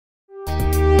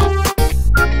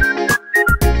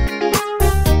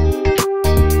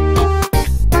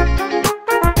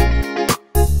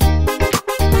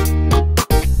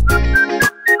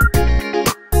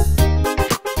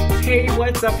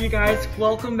guys,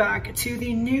 welcome back to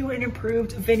the new and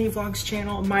improved Vinnie Vlogs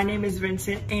channel. My name is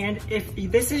Vincent, and if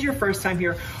this is your first time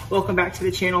here, welcome back to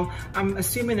the channel. I'm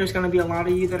assuming there's going to be a lot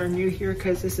of you that are new here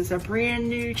because this is a brand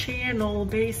new channel,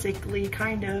 basically,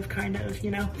 kind of,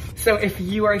 you know. So if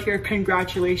you are here,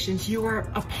 congratulations. You are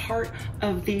a part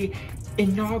of the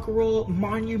inaugural,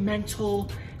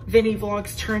 monumental Vinnie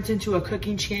Vlogs turns into a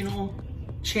cooking channel.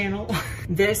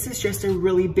 This is just a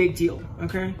really big deal,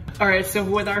 okay? All right, so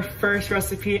with our first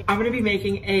recipe, I'm gonna be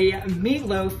making a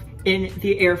meatloaf in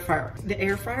the air fryer. The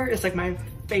air fryer is like my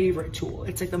favorite tool.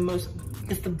 It's like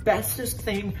it's the bestest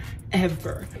thing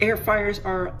ever. Air fryers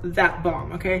are that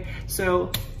bomb, okay?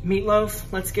 So meatloaf,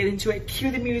 let's get into it. Cue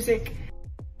the music.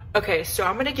 Okay, so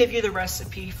I'm gonna give you the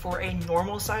recipe for a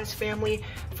normal size family.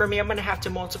 For me, I'm gonna have to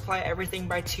multiply everything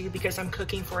by 2 because I'm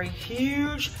cooking for a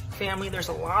huge family. There's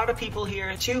a lot of people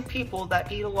here, 2 people that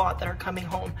eat a lot that are coming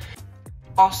home.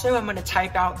 Also, I'm gonna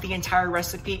type out the entire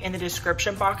recipe in the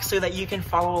description box so that you can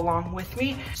follow along with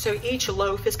me. So each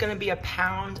loaf is gonna be a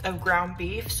pound of ground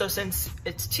beef. So since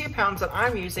it's 2 pounds that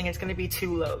I'm using, it's gonna be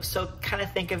 2 loaves. So kind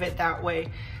of think of it that way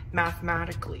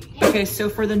mathematically. Okay, so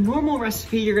for the normal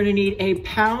recipe, you're gonna need a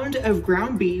pound of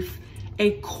ground beef,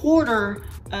 a quarter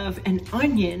of an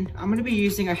onion. I'm gonna be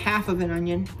using a half of an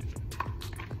onion.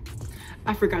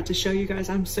 I forgot to show you guys,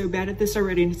 I'm so bad at this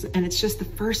already, and it's just the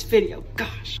first video,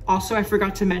 gosh. Also, I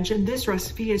forgot to mention, this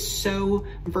recipe is so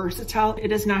versatile. It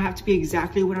does not have to be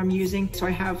exactly what I'm using. So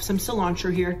I have some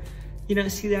cilantro here. You don't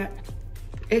see that?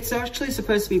 It's actually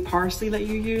supposed to be parsley that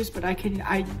you use, but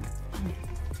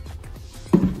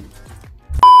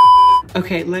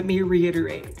Okay, let me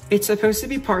reiterate. It's supposed to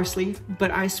be parsley,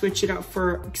 but I switched it out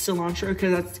for cilantro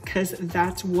because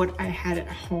that's what I had at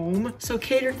home. So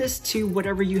cater this to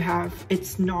whatever you have.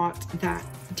 It's not that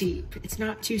deep. It's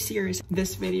not too serious.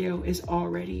 This video is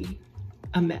already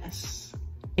a mess.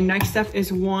 Next up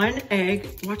is 1 egg.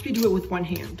 Watch me do it with 1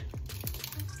 hand.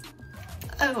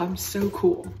 Oh, I'm so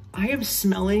cool. I am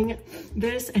smelling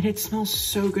this and it smells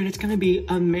so good. It's gonna be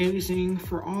amazing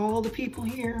for all the people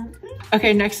here.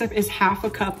 Okay, next up is half a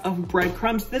cup of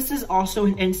breadcrumbs. This is also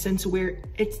an instance where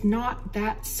it's not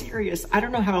that serious. I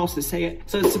don't know how else to say it.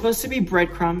 So it's supposed to be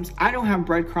breadcrumbs. I don't have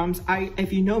breadcrumbs.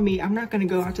 If you know me, I'm not gonna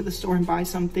go out to the store and buy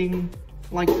something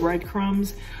like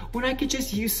breadcrumbs when I could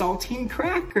just use saltine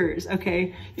crackers.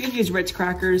 Okay, you can use Ritz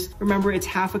crackers. Remember, it's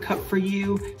half a cup for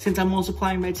you. Since I'm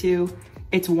multiplying by 2,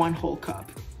 it's 1 whole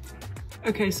cup.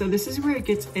 Okay, so this is where it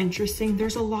gets interesting.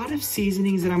 There's a lot of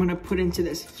seasonings that I'm gonna put into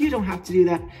this. You don't have to do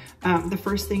that. The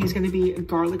first thing is gonna be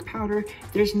garlic powder.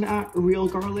 There's not real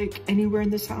garlic anywhere in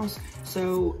this house,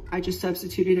 so I just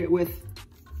substituted it with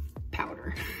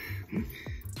powder.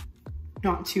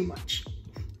 Not too much.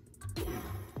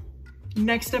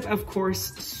 Next up, of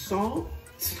course, salt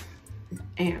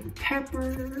and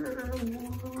pepper.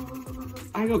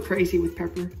 I go crazy with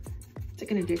pepper. It's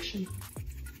like an addiction.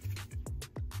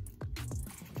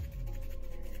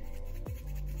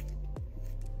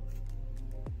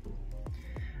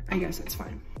 I guess that's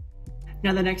fine.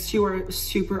 Now the next 2 are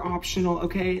super optional,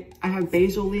 okay? I have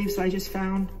basil leaves that I just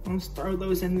found. I'll just throw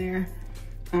those in there.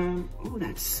 Oh,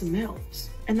 that smells.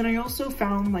 And then I also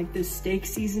found like this steak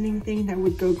seasoning thing that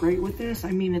would go great with this.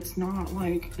 I mean, it's not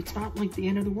like the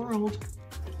end of the world.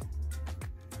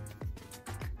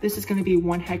 This is gonna be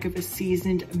one heck of a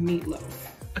seasoned meatloaf.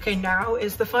 Okay, now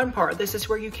is the fun part. This is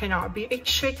where you cannot be a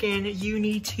chicken. You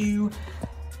need to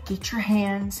get your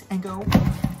hands and go.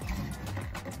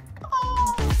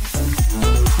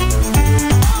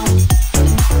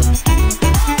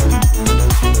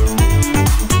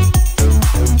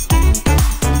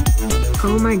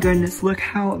 Oh my goodness, look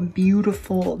how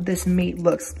beautiful this meat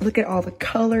looks. Look at all the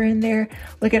color in there.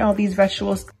 Look at all these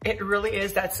vegetables. It really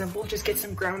is that simple. Just get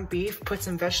some ground beef, put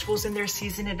some vegetables in there,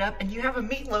 season it up, and you have a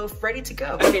meatloaf ready to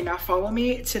go. Okay, now follow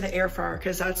me to the air fryer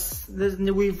because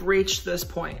we've reached this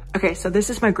point. Okay, so this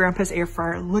is my grandpa's air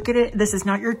fryer. Look at it. This is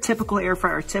not your typical air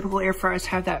fryer. Typical air fryers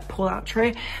have that pull-out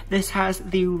tray. This has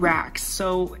the racks,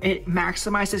 so it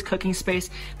maximizes cooking space.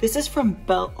 This is from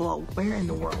where in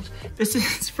the world? This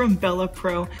is from Bella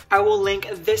Pro. I will link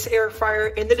this air fryer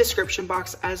in the description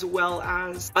box as well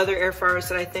as other air fryers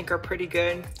that I think are pretty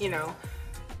good, you know,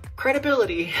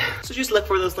 credibility. So just look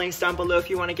for those links down below if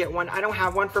you want to get one. I don't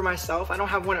have one for myself. I don't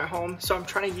have one at home. So I'm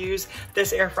trying to use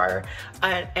this air fryer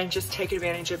and just take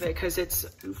advantage of it because it's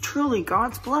truly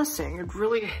God's blessing. It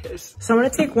really is. So I'm going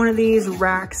to take one of these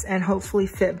racks and hopefully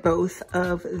fit both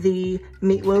of the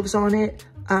meatloaves on it.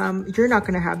 You're not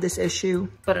going to have this issue,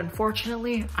 but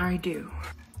unfortunately I do.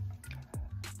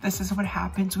 This is what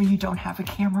happens when you don't have a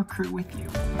camera crew with you.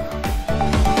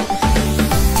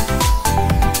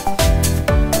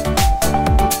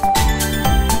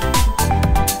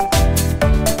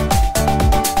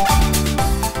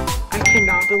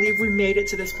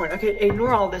 to this point. Okay,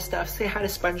 ignore all this stuff. Say hi to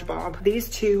SpongeBob. These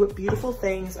two beautiful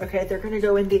things, okay, they're gonna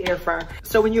go in the air fryer.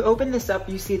 So when you open this up,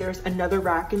 you see there's another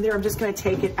rack in there. I'm just gonna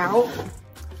take it out.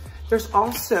 There's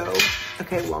also,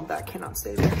 okay, well, that cannot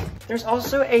stay there. There's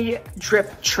also a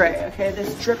drip tray, okay?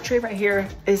 This drip tray right here,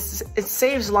 it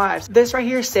saves lives. This right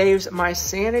here saves my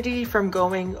sanity from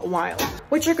going wild.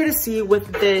 What you're gonna see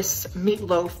with this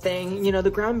meatloaf thing, you know, the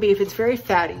ground beef, it's very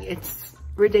fatty. It's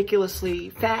ridiculously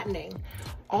fattening.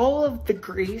 All of the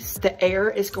grease, the air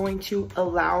is going to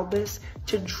allow this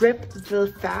to drip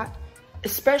the fat,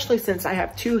 especially since I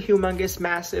have two humongous,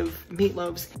 massive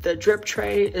meatloaves. The drip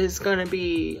tray is gonna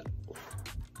be,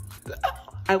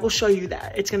 I will show you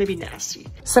that. It's gonna be nasty.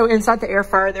 So inside the air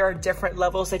fryer, there are different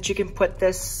levels that you can put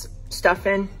this stuff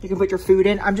in. You can put your food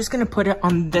in. I'm just gonna put it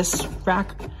on this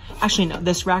rack. Actually, no,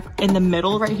 this rack in the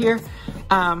middle right here.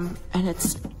 And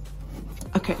it's,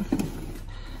 okay.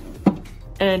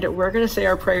 And we're gonna say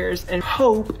our prayers and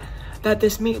hope that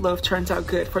this meatloaf turns out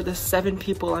good for the 7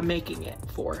 people I'm making it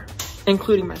for,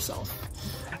 including myself.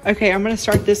 Okay, I'm gonna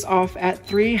start this off at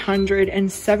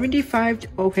 375,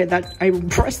 okay, that I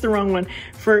pressed the wrong one,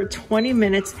 for 20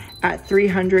 minutes at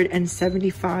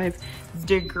 375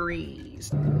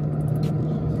 degrees.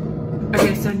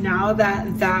 Okay, so now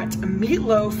that that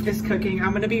meatloaf is cooking,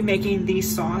 I'm gonna be making the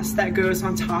sauce that goes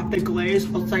on top, the glaze.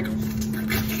 It's like,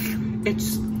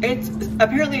 it's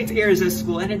apparently it's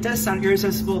irresistible, and it does sound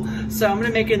irresistible. So I'm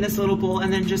gonna make it in this little bowl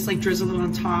and then just like drizzle it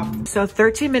on top. So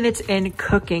 13 minutes in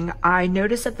cooking, I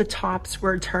noticed that the tops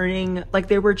were turning, like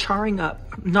they were charring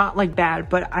up. Not like bad,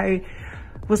 but I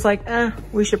was like,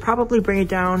 we should probably bring it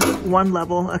down one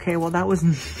level. Okay, well that was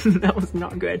that was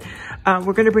not good.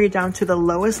 We're gonna bring it down to the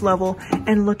lowest level,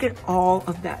 and look at all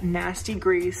of that nasty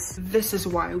grease. This is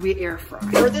why we air fry.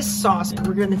 For this sauce,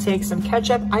 we're gonna take some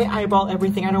ketchup. I eyeball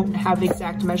everything. I don't have the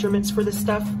exact measurements for this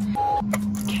stuff.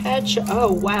 Ketchup,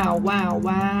 oh wow, wow,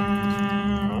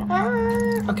 wow.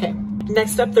 Okay,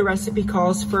 next up, the recipe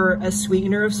calls for a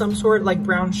sweetener of some sort, like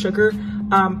brown sugar.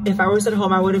 If I was at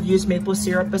home, I would have used maple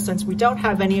syrup, but since we don't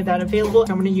have any of that available,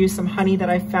 I'm gonna use some honey that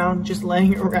I found just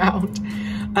laying around.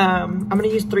 I'm gonna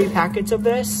use 3 packets of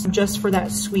this just for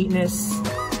that sweetness.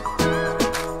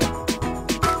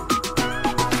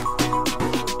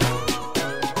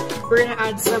 We're gonna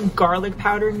add some garlic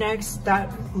powder next. That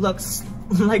looks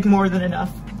like more than enough.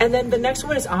 And then the next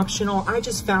one is optional. I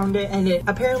just found it and it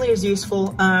apparently is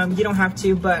useful. You don't have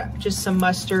to, but just some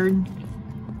mustard.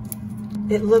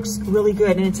 It looks really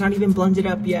good and it's not even blended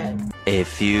up yet. A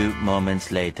few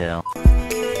moments later.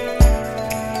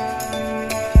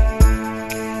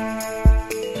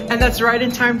 And that's right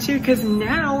in time too, because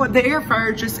now the air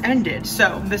fryer just ended.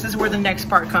 So this is where the next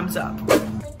part comes up.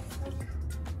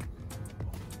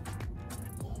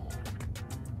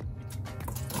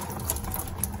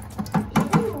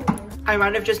 I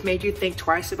might have just made you think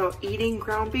twice about eating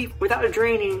ground beef without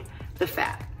draining the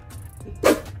fat.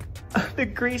 The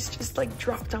grease just like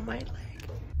dropped on my leg.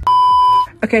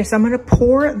 Okay, so I'm gonna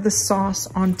pour the sauce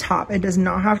on top. It does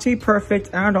not have to be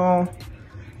perfect at all.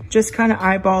 Just kind of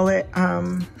eyeball it,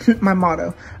 my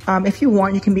motto. If you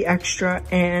want, you can be extra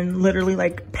and literally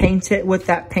like paint it with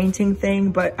that painting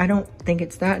thing, but I don't think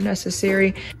it's that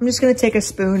necessary. I'm just gonna take a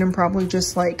spoon and probably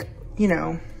just like, you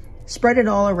know, spread it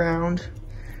all around.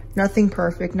 Nothing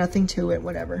perfect, nothing to it,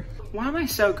 whatever. Why am I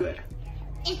so good?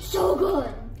 It's so good.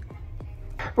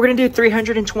 We're gonna do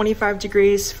 325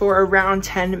 degrees for around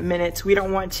 10 minutes. We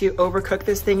don't want to overcook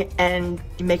this thing and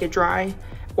make it dry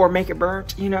or make it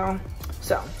burnt, you know?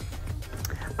 So,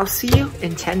 I'll see you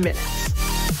in 10 minutes.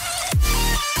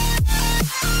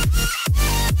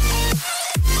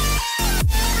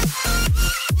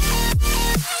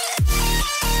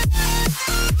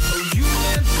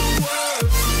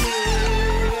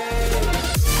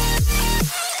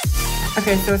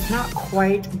 Okay, so it's not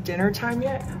quite dinner time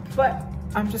yet, but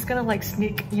I'm just gonna like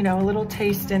sneak, you know, a little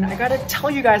taste in. I gotta tell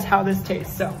you guys how this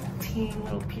tastes. So, teeny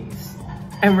little piece.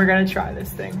 And we're gonna try this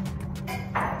thing.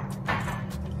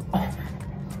 Oh.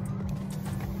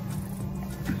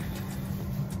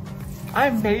 I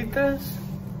made this.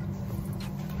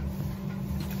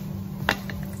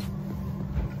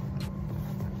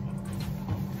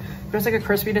 There's like a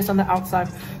crispiness on the outside.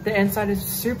 The inside is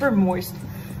super moist.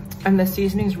 And the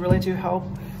seasonings really do help.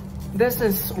 This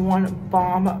is one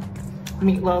bomb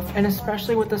meatloaf, and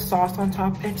especially with the sauce on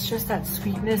top, it's just that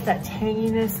sweetness, that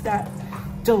tanginess, that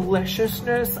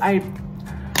deliciousness.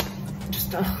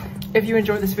 If you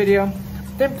enjoyed this video,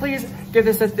 then please give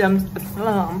this a thumbs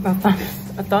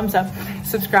up,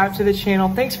 subscribe to the channel.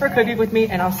 Thanks for cooking with me,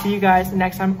 and I'll see you guys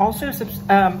next time. Also,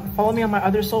 follow me on my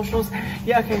other socials.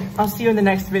 Yeah, okay, I'll see you in the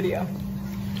next video.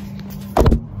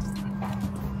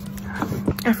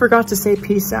 I forgot to say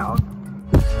peace out.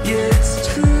 Yeah,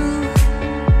 it's true,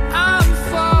 I'm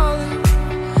falling.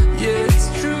 Yeah,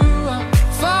 it's true, I'm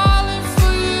falling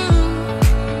for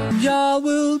you. Y'all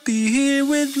will be here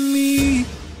with me,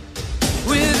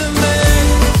 with a man.